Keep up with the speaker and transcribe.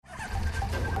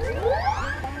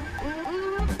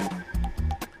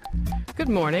Good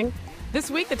morning. This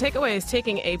week, the takeaway is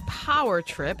taking a power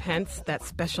trip, hence that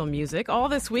special music. All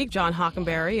this week, John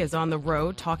Hockenberry is on the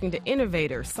road talking to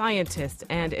innovators, scientists,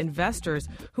 and investors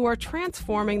who are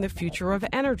transforming the future of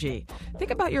energy. Think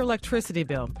about your electricity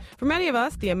bill. For many of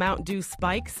us, the amount due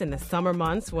spikes in the summer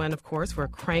months when, of course, we're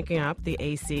cranking up the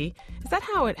AC. Is that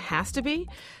how it has to be?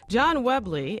 John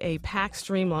Webley, of Pack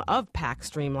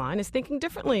Streamline, is thinking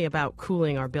differently about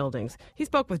cooling our buildings. He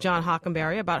spoke with John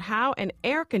Hockenberry about how an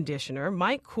air conditioner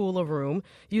might cool a room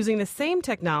using the same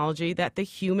technology that the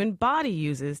human body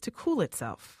uses to cool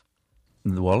itself.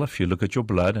 Well, if you look at your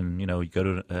blood and, you go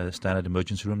to a standard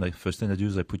emergency room, the first thing they do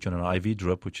is they put you on an IV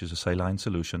drip, which is a saline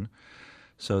solution.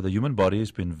 So the human body has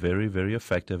been very, very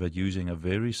effective at using a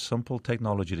very simple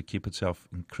technology to keep itself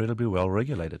incredibly well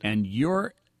regulated. And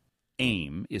your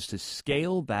aim is to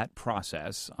scale that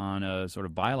process on a sort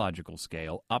of biological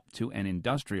scale up to an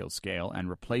industrial scale and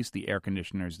replace the air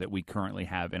conditioners that we currently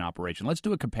have in operation. Let's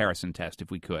do a comparison test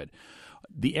if we could.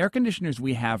 The air conditioners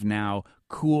we have now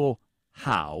cool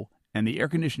how, and the air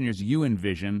conditioners you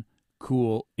envision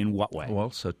cool in what way?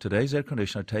 Well, so today's air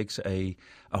conditioner takes a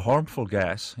harmful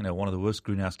gas, one of the worst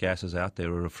greenhouse gases out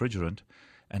there, a refrigerant,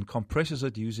 and compresses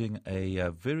it using a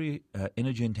very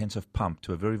energy-intensive pump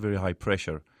to a very, very high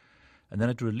pressure. And then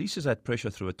it releases that pressure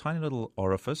through a tiny little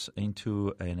orifice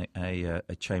into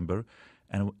a chamber.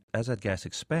 And as that gas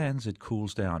expands, it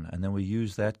cools down. And then we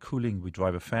use that cooling. We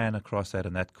drive a fan across that,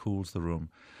 and that cools the room.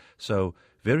 So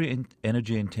very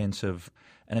energy intensive.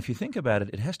 And if you think about it,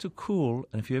 it has to cool.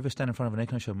 And if you ever stand in front of an air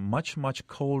conditioner, much, much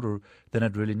colder than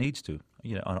it really needs to.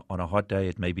 On a hot day,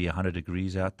 it may be 100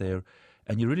 degrees out there.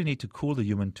 And you really need to cool the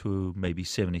human to maybe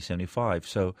 70, 75.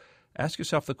 So ask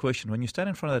yourself the question, when you stand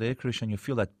in front of that air conditioner and you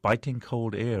feel that biting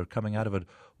cold air coming out of it,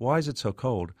 why is it so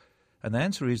cold? And the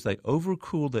answer is they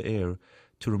overcool the air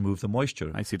to remove the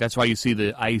moisture. I see. That's why you see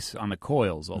the ice on the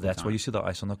coils all the time. That's why you see the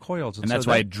ice on the coils. And that's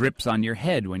why it drips on your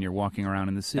head when you're walking around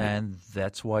in the city. And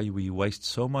that's why we waste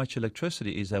so much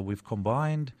electricity, is that we've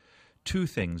combined two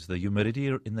things, the humidity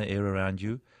in the air around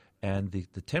you and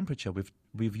the temperature.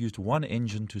 We've used one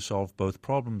engine to solve both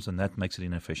problems, and that makes it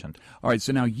inefficient. All right,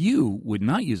 so now you would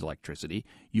not use electricity.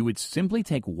 You would simply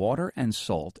take water and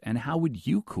salt, and how would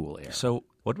you cool air? So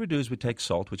what we do is we take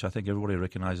salt, which I think everybody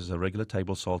recognizes a regular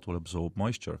table salt will absorb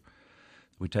moisture.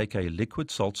 We take a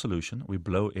liquid salt solution, we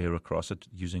blow air across it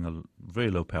using a very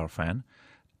low power fan,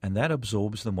 and that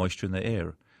absorbs the moisture in the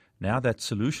air. Now that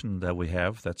solution that we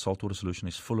have, that saltwater solution,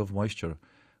 is full of moisture.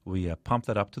 We pump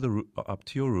that up to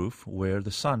your roof, where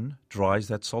the sun dries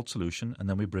that salt solution, and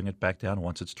then we bring it back down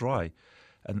once it's dry.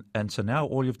 And so now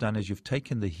all you've done is you've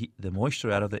taken the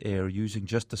moisture out of the air using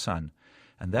just the sun,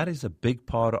 and that is a big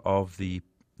part of the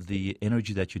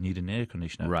energy that you need in an air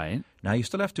conditioner. Right. Now you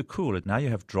still have to cool it. Now you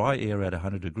have dry air at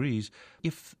 100 degrees.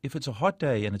 If it's a hot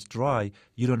day and it's dry,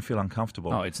 you don't feel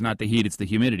uncomfortable. Oh, it's not the heat, it's the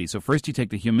humidity. So first you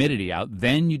take the humidity out,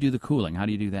 then you do the cooling. How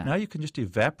do you do that? Now you can just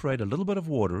evaporate a little bit of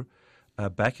water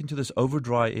back into this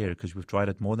over-dry air, because we've dried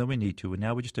it more than we need to. And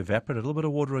now we just evaporate a little bit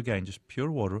of water again, just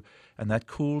pure water, and that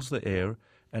cools the air.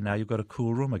 And now you've got a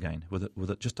cool room again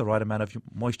with just the right amount of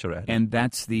moisture added. And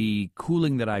that's the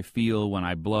cooling that I feel when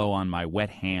I blow on my wet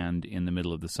hand in the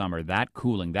middle of the summer. That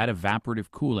cooling, that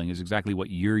evaporative cooling, is exactly what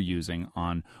you're using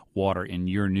on water in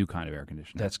your new kind of air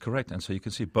conditioner. That's correct. And so you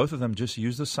can see both of them just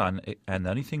use the sun, and the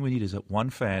only thing we need is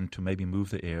one fan to maybe move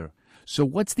the air. So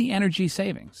what's the energy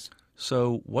savings?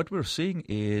 So what we're seeing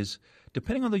is,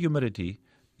 depending on the humidity,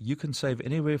 you can save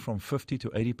anywhere from 50 to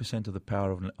 80% of the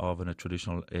power of a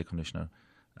traditional air conditioner,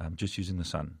 just using the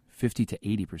sun. 50 to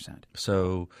 80%.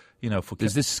 So,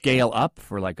 does this scale up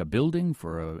for like a building,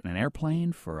 for an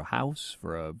airplane, for a house,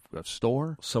 for a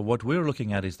store? So what we're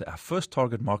looking at is that our first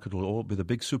target market will all be the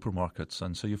big supermarkets.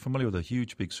 And so you're familiar with the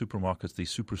huge big supermarkets,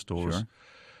 these superstores. Sure.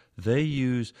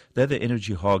 They're the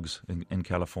energy hogs in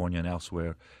California and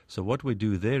elsewhere. So what we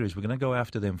do there is we're going to go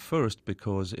after them first,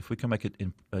 because if we can make it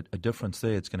a difference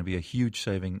there, it's going to be a huge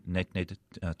saving net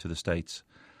to the States.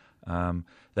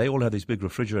 They all have these big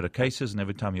refrigerator cases, and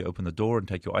every time you open the door and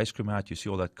take your ice cream out, you see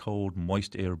all that cold,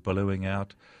 moist air billowing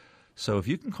out. So if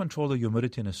you can control the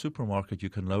humidity in a supermarket, you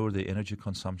can lower the energy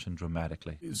consumption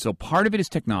dramatically. So part of it is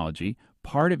technology.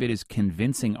 Part of it is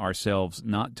convincing ourselves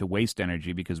not to waste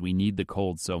energy because we need the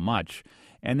cold so much.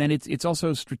 And then it's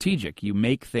also strategic. You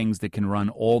make things that can run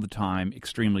all the time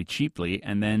extremely cheaply,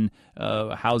 and then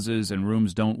houses and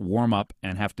rooms don't warm up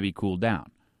and have to be cooled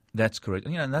down. That's correct.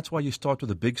 And that's why you start with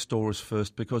the big stores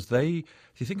first, because if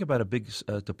you think about a big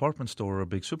department store or a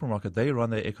big supermarket, they run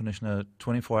their air conditioner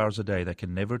 24 hours a day. They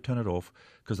can never turn it off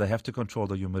because they have to control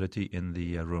the humidity in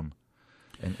the room,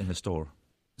 in the store.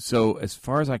 So as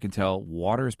far as I can tell,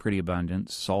 water is pretty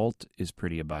abundant, salt is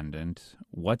pretty abundant.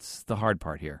 What's the hard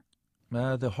part here?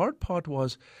 The hard part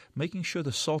was making sure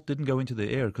the salt didn't go into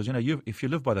the air because, if you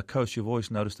live by the coast, you've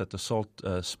always noticed that the salt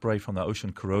spray from the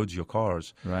ocean corrodes your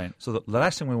cars. Right. So the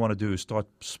last thing we want to do is start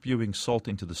spewing salt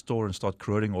into the store and start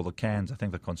corroding all the cans. I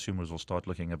think the consumers will start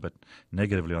looking a bit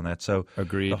negatively on that. So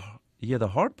Agreed. The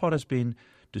hard part has been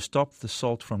to stop the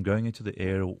salt from going into the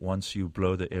air once you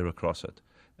blow the air across it.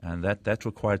 And that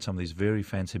required some of these very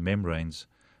fancy membranes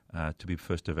to be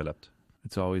first developed.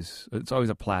 It's always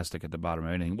a plastic at the bottom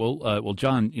of anything. Well,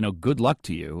 John, good luck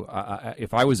to you.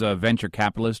 If I was a venture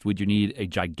capitalist, would you need a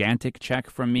gigantic check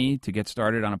from me to get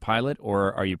started on a pilot,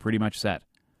 or are you pretty much set?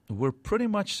 We're pretty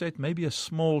much set. Maybe a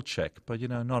small check, but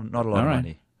not a lot of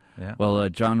money. Yeah. Well,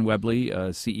 John Webley,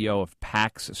 CEO of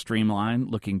PAX Streamline,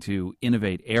 looking to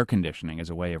innovate air conditioning as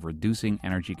a way of reducing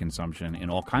energy consumption in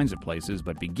all kinds of places,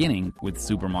 but beginning with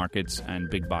supermarkets and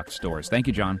big box stores. Thank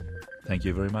you, John. Thank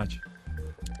you very much.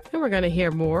 And we're going to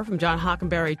hear more from John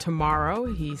Hockenberry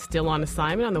tomorrow. He's still on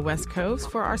assignment on the West Coast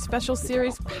for our special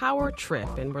series, Power Trip,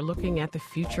 and we're looking at the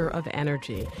future of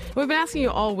energy. We've been asking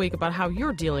you all week about how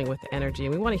you're dealing with energy,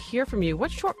 and we want to hear from you.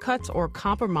 What shortcuts or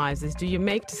compromises do you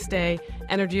make to stay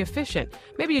energy efficient?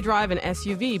 Maybe you drive an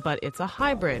SUV, but it's a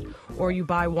hybrid, or you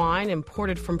buy wine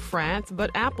imported from France,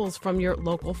 but apples from your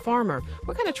local farmer.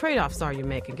 What kind of trade-offs are you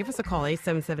making? Give us a call,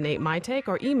 8778-MyTake,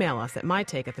 or email us at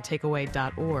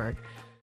mytake@thetakeaway.org.